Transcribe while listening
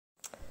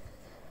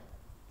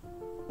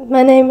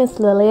My name is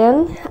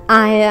Lillian.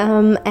 I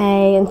am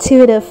an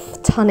intuitive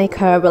tonic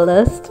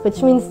herbalist,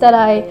 which means that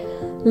I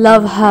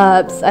love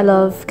herbs, I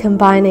love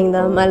combining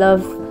them, I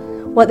love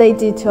what they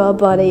do to our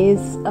bodies,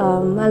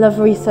 I love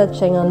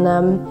researching on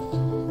them,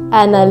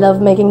 and I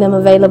love making them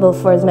available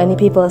for as many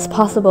people as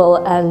possible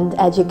and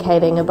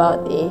educating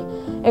about the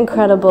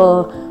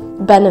incredible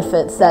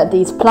benefits that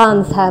these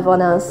plants have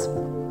on us.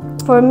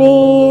 For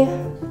me,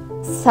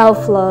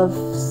 self-love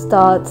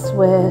starts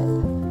with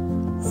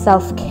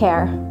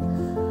self-care.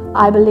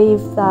 I believe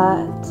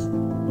that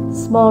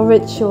small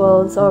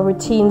rituals or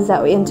routines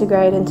that we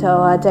integrate into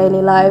our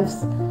daily lives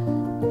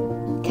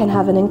can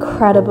have an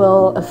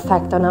incredible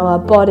effect on our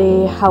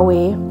body, how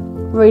we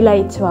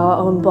relate to our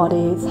own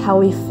bodies, how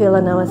we feel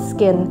in our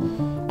skin,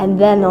 and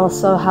then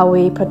also how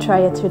we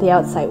portray it to the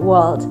outside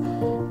world.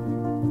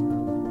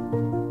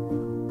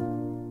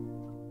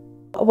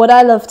 What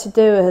I love to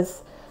do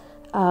is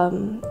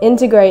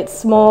integrate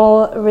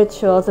small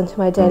rituals into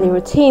my daily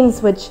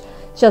routines, which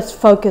just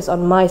focus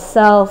on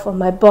myself, on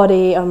my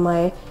body, on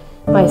my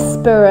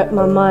spirit,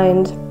 my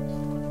mind.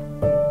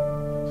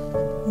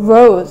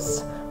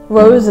 Rose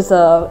is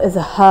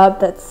a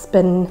herb that's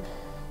been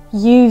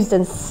used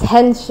in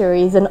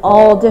centuries in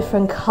all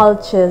different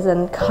cultures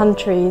and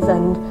countries,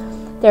 and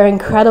there are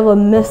incredible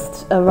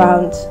myths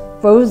around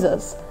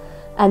roses,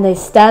 and they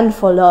stand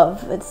for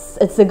love.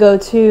 It's a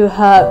go-to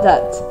herb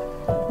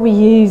that we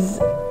use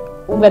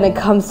when it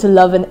comes to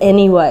love in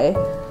any way.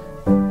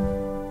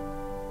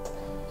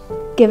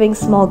 Giving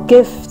small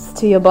gifts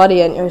to your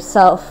body and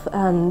yourself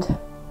and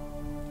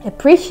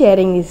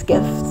appreciating these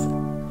gifts,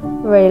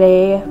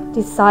 really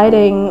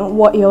deciding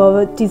what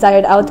your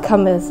desired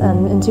outcome is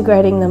and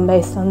integrating them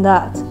based on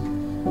that.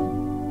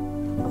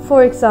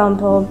 For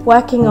example,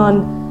 working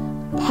on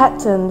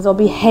patterns or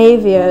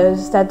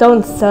behaviors that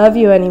don't serve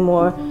you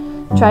anymore.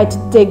 Try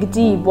to dig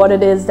deep what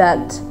it is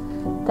that's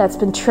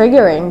been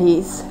triggering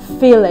these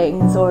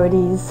feelings or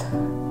these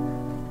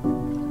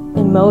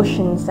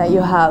emotions that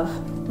you have.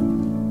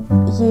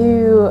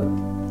 You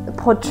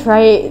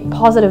portray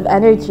positive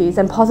energies,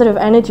 and positive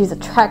energies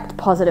attract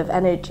positive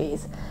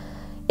energies.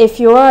 If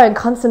you are in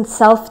constant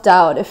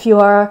self-doubt, if you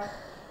are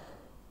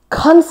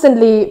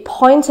constantly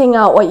pointing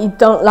out what you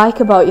don't like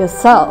about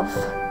yourself,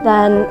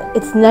 then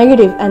it's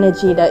negative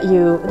energy that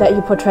you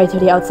portray to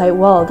the outside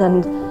world,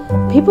 and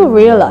people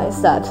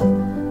realize that.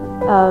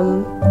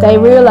 They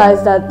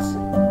realize that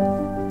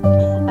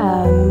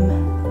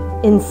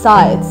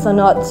inside, so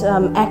not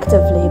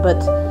actively,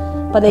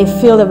 but they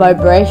feel the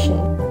vibration.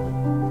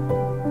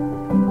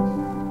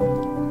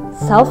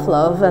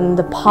 Self-love and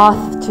the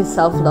path to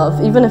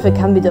self-love, even if it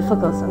can be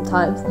difficult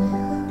sometimes,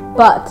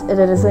 but it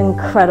is an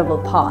incredible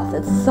path.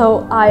 It's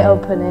so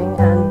eye-opening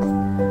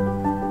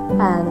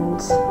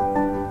and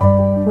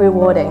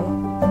rewarding.